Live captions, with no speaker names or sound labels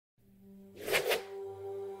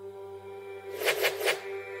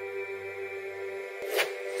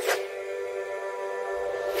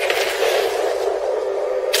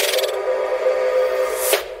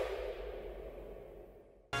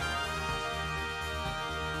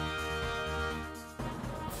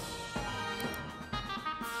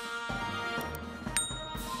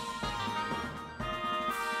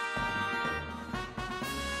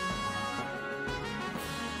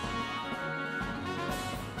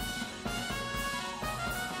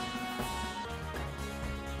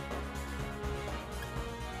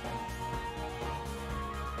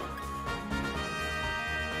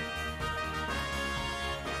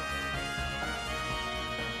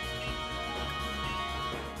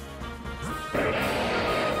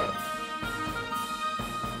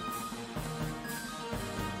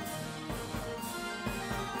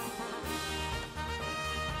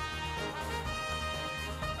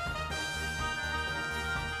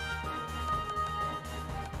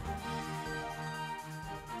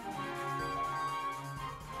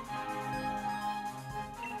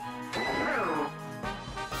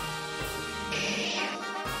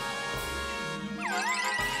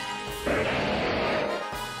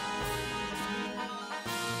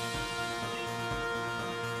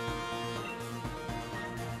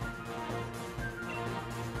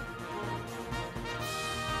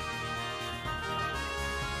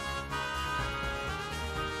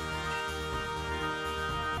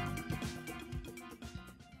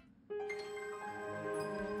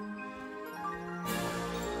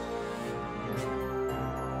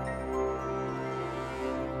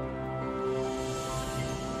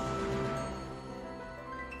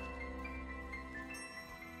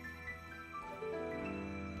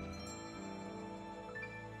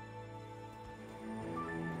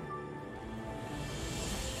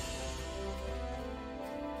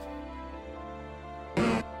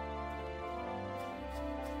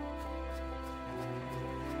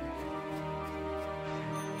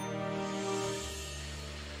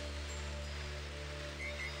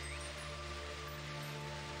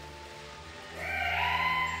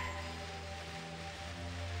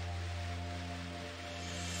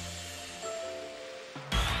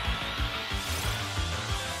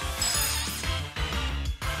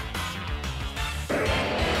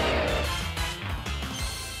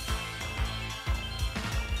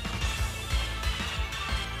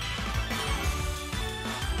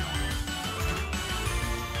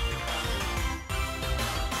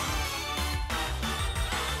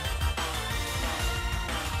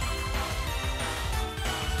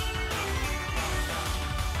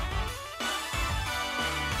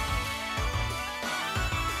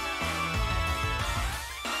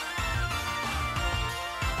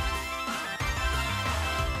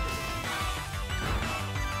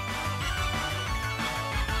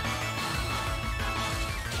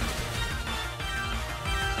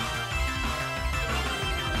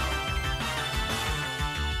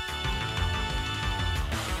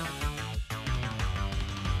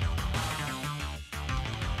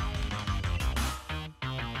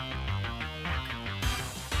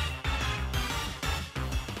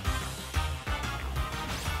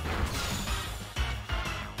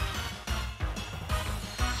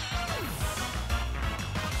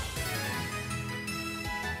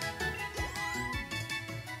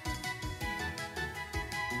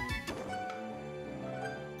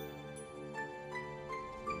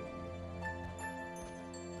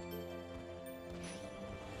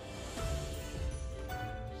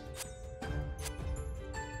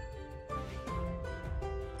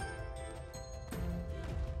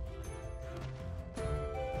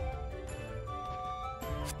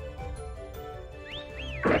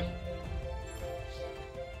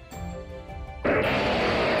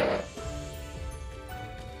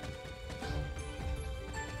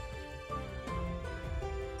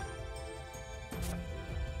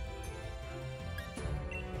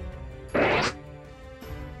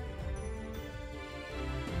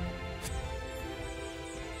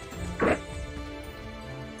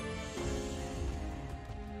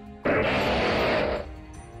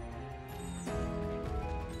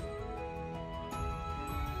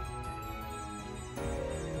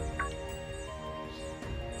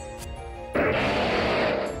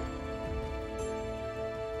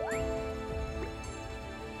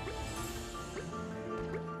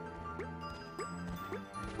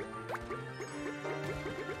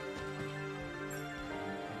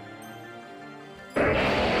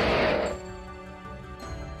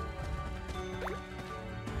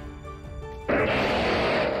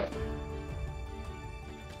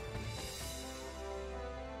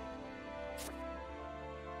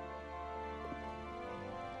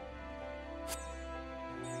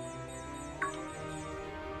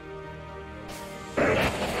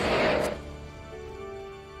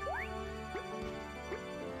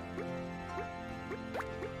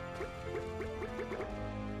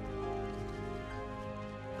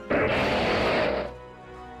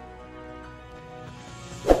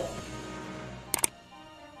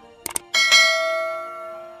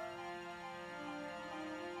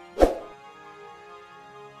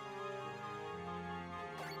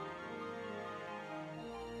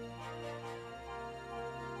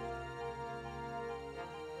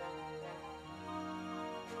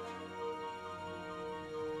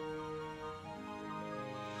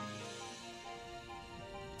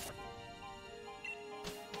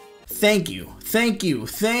thank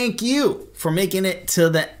you for making it to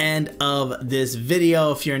the end of this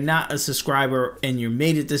video. If you're not a subscriber and you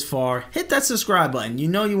made it this far, hit that subscribe button. You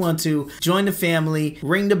know you want to join the family,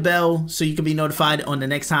 ring the bell so you can be notified on the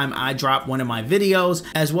next time I drop one of my videos,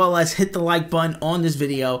 as well as hit the like button on this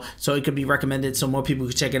video so it could be recommended so more people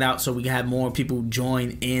can check it out, so we can have more people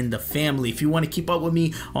join in the family. If you want to keep up with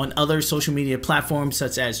me on other social media platforms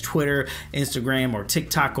such as Twitter, Instagram, or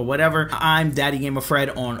TikTok or whatever, I'm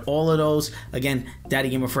DaddyGamerFred on all of those. Again,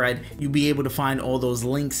 DaddyGamerFred. You'll be able to find all those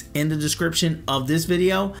links in the description of this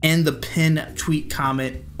video and the pinned tweet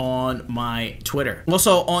comment on my Twitter.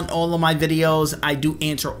 Also, on all of my videos, I do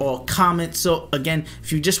answer all comments. So again,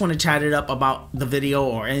 if you just want to chat it up about the video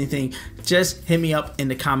or anything, just hit me up in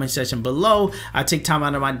the comment section below. I take time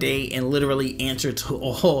out of my day and literally answer to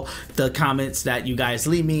all the comments that you guys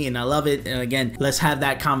leave me, and I love it. And again, let's have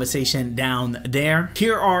that conversation down there.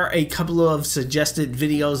 Here are a couple of suggested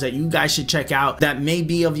videos that you guys should check out that may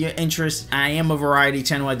be of your interest. I am a variety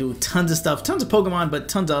channel. I do tons of stuff, tons of Pokemon, but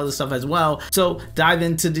tons of other stuff as well. So dive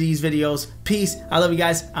into these videos. Peace. I love you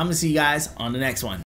guys. I'm gonna see you guys on the next one.